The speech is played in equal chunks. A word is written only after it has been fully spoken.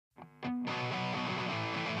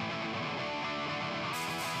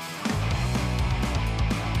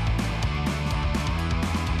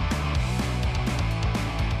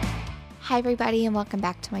Hi everybody and welcome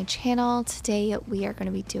back to my channel. Today we are going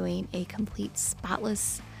to be doing a complete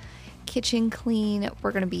spotless kitchen clean.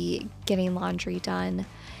 We're going to be getting laundry done,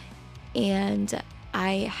 and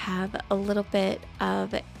I have a little bit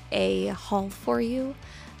of a haul for you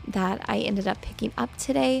that I ended up picking up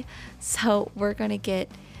today. So we're going to get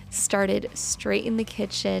started straight in the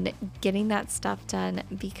kitchen getting that stuff done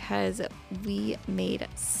because we made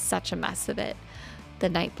such a mess of it the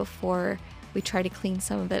night before. We tried to clean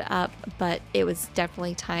some of it up, but it was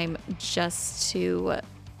definitely time just to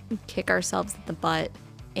kick ourselves in the butt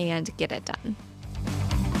and get it done.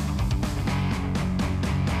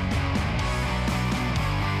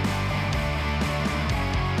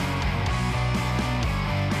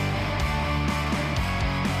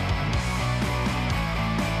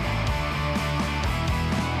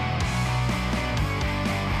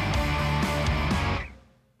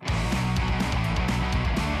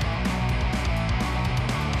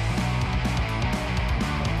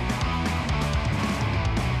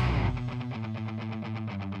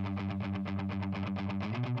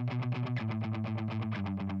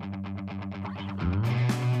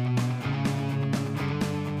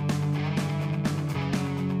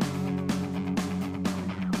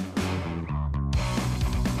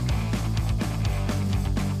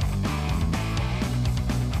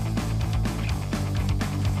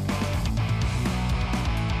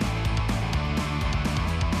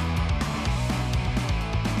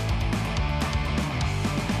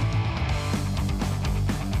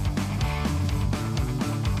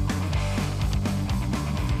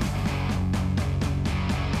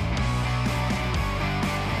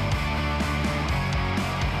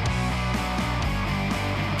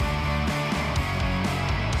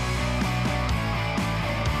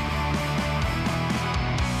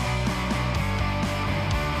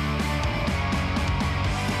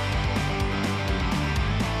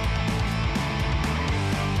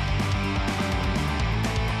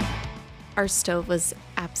 Our stove was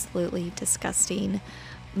absolutely disgusting.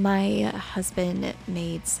 My husband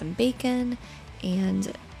made some bacon,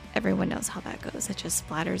 and everyone knows how that goes. It just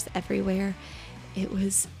splatters everywhere. It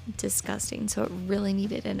was disgusting, so it really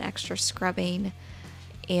needed an extra scrubbing.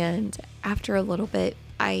 And after a little bit,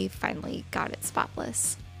 I finally got it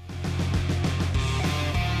spotless.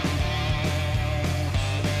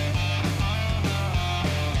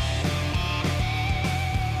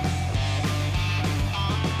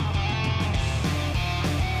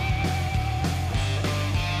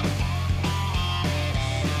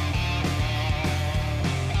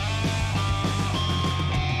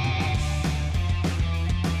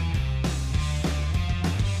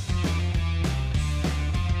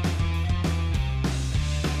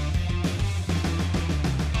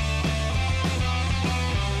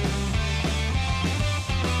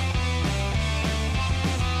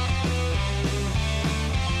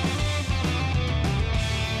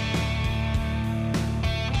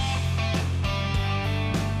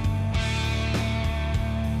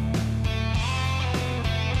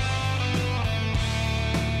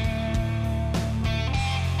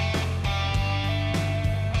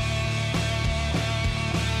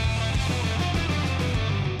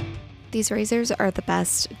 These razors are the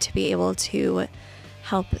best to be able to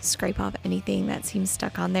help scrape off anything that seems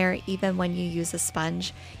stuck on there, even when you use a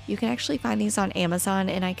sponge. You can actually find these on Amazon,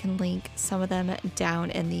 and I can link some of them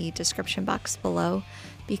down in the description box below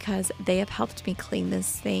because they have helped me clean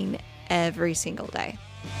this thing every single day.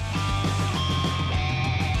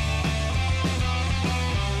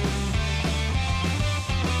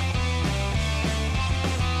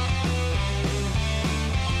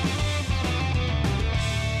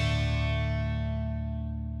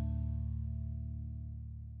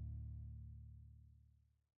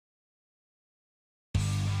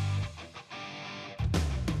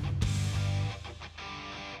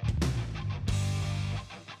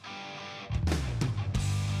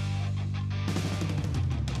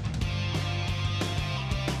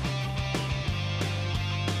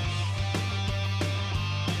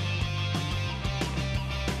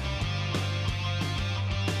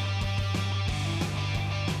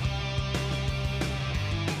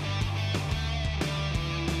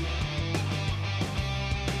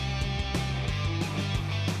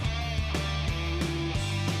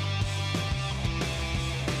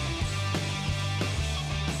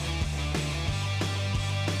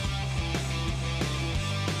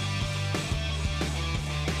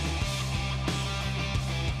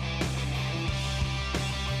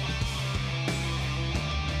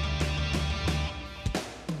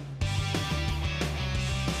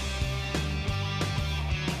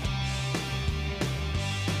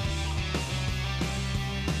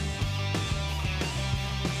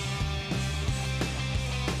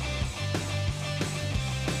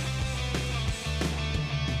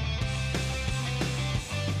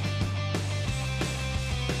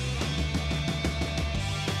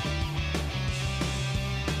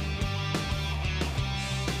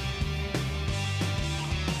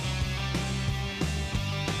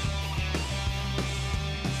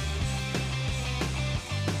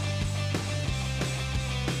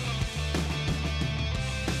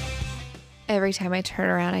 Every time I turn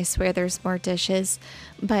around, I swear there's more dishes,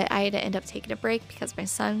 but I had to end up taking a break because my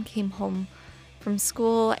son came home from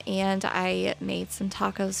school and I made some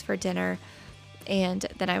tacos for dinner, and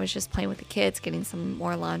then I was just playing with the kids, getting some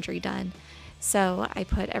more laundry done. So I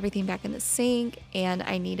put everything back in the sink, and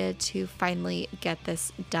I needed to finally get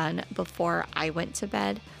this done before I went to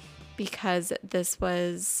bed, because this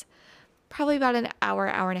was probably about an hour,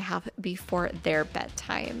 hour and a half before their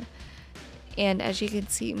bedtime. And as you can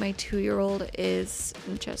see, my 2-year-old is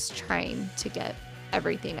just trying to get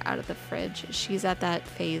everything out of the fridge. She's at that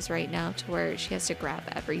phase right now to where she has to grab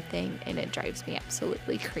everything, and it drives me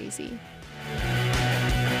absolutely crazy.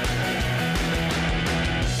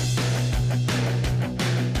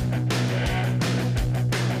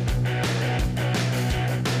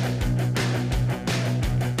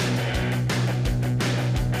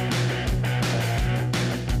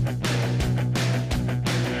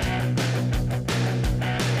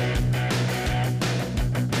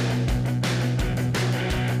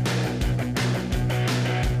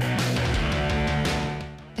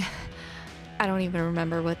 I don't even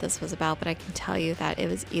remember what this was about, but I can tell you that it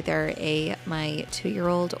was either A, my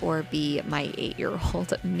 2-year-old, or B, my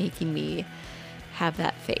 8-year-old making me have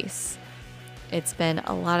that face. It's been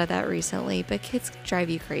a lot of that recently, but kids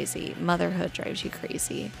drive you crazy. Motherhood drives you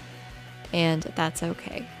crazy, and that's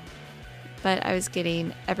okay. But I was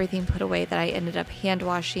getting everything put away that I ended up hand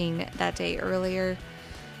washing that day earlier,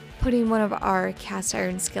 putting one of our cast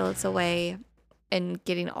iron skillets away, and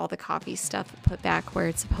getting all the coffee stuff put back where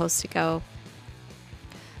it's supposed to go.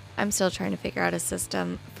 I'm still trying to figure out a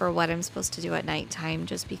system for what I'm supposed to do at nighttime,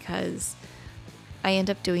 just because I end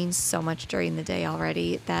up doing so much during the day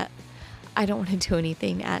already that I don't want to do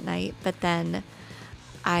anything at night. But then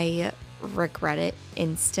I regret it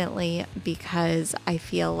instantly because I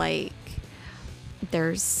feel like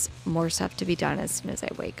there's more stuff to be done as soon as I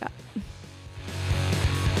wake up.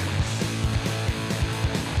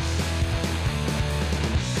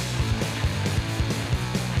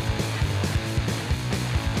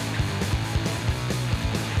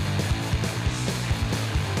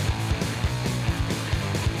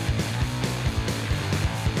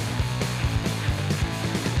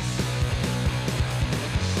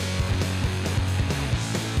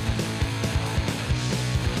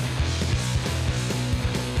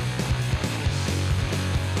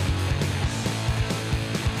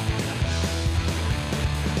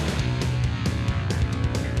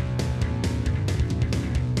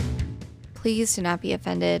 Please do not be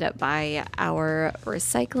offended by our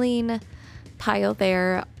recycling pile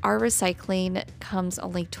there. Our recycling comes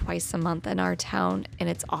only twice a month in our town, and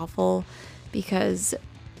it's awful because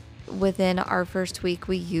within our first week,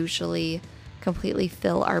 we usually completely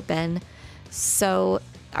fill our bin. So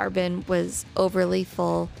our bin was overly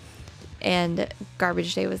full, and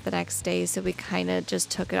garbage day was the next day. So we kind of just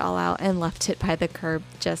took it all out and left it by the curb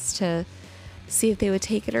just to see if they would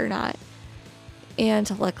take it or not.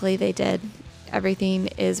 And luckily they did. Everything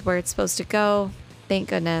is where it's supposed to go. Thank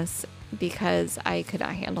goodness, because I could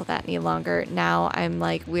not handle that any longer. Now I'm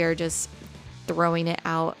like, we are just throwing it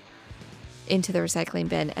out into the recycling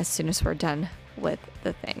bin as soon as we're done with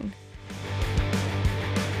the thing.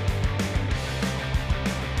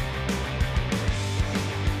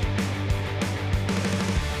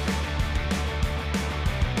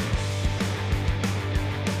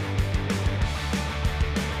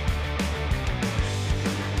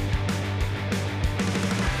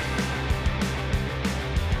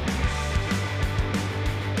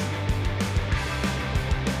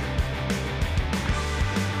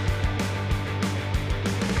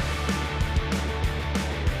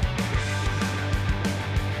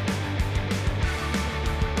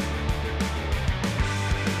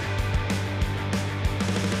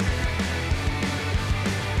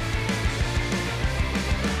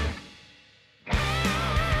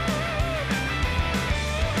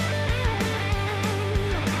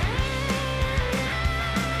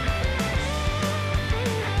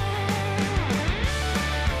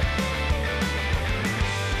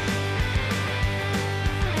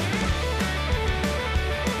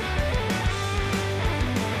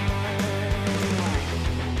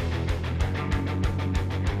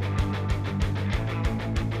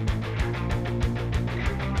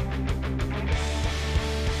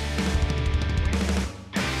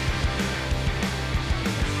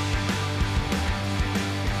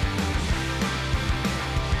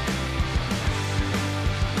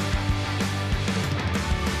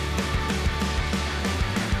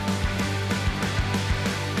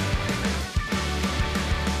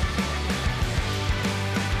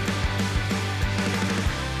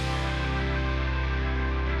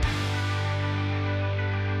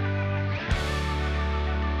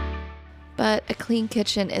 But a clean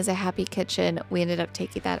kitchen is a happy kitchen. We ended up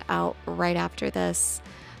taking that out right after this,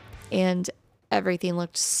 and everything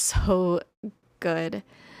looked so good.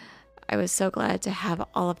 I was so glad to have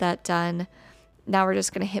all of that done. Now we're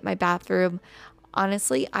just going to hit my bathroom.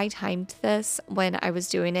 Honestly, I timed this when I was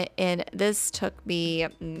doing it, and this took me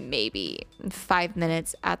maybe 5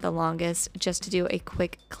 minutes at the longest just to do a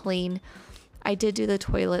quick clean. I did do the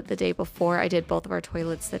toilet the day before. I did both of our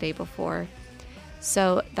toilets the day before,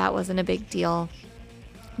 so that wasn't a big deal.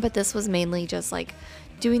 But this was mainly just like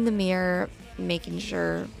doing the mirror, making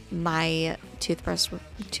sure my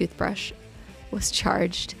toothbrush was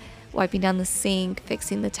charged, wiping down the sink,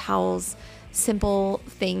 fixing the towels, simple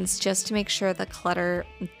things just to make sure the clutter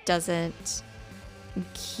doesn't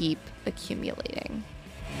keep accumulating.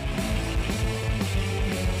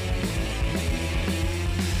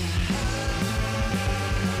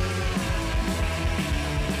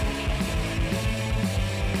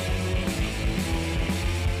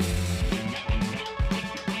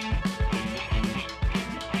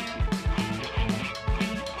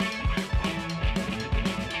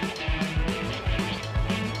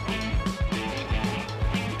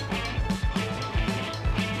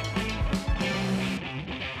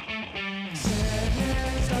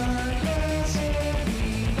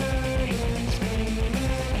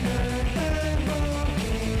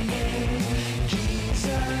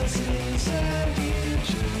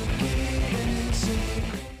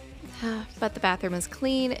 But the bathroom is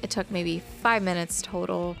clean. It took maybe 5 minutes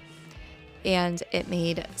total, and it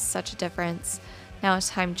made such a difference. Now it's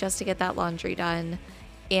time just to get that laundry done,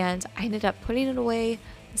 and I ended up putting it away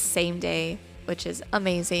the same day, which is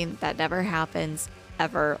amazing. That never happens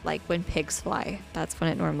ever. Like when pigs fly, that's when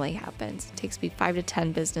it normally happens. It takes me 5 to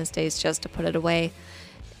 10 business days just to put it away.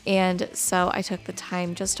 And so I took the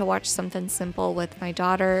time just to watch something simple with my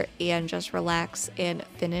daughter and just relax and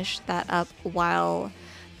finish that up while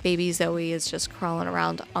baby Zoe is just crawling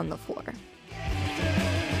around on the floor.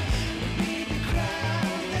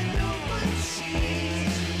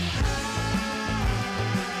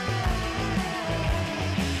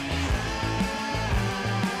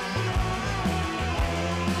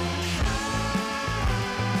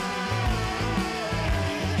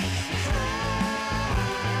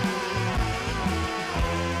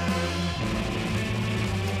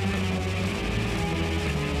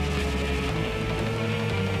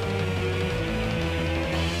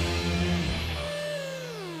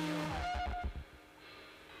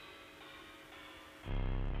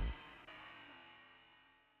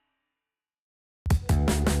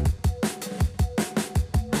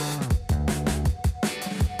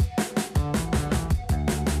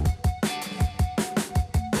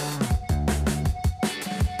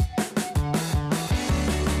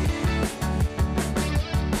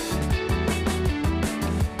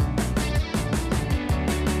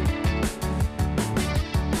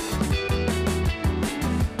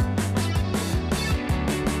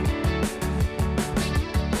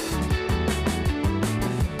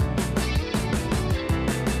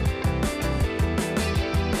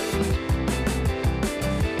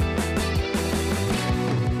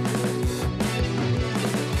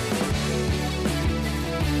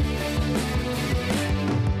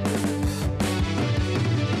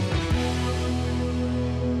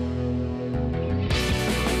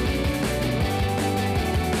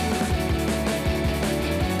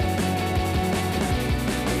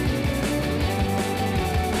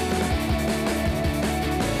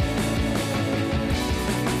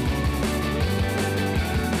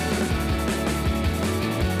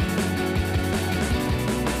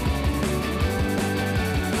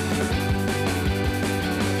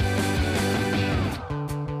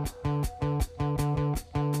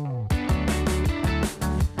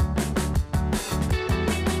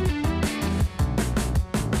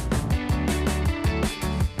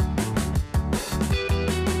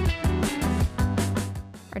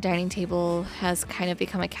 Dining table has kind of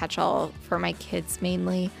become a catch-all for my kids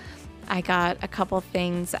mainly. I got a couple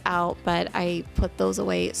things out, but I put those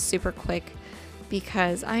away super quick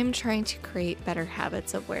because I'm trying to create better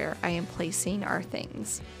habits of where I am placing our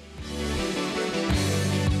things.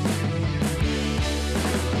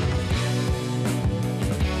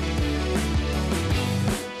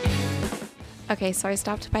 Okay, so I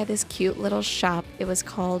stopped by this cute little shop. It was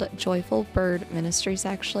called Joyful Bird Ministries,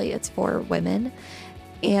 actually. It's for women.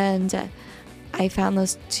 And I found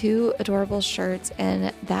those 2 adorable shirts,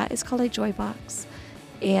 and that is called a Joy Box.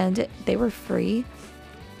 And they were free,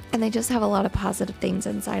 and they just have a lot of positive things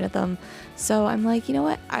inside of them. So I'm like, you know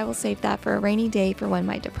what? I will save that for a rainy day for when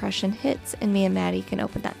my depression hits, and me and Maddie can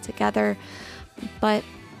open that together. But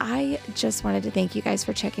I just wanted to thank you guys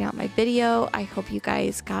for checking out my video. I hope you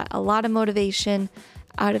guys got a lot of motivation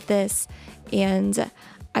out of this, and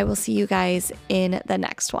I will see you guys in the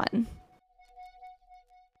next one.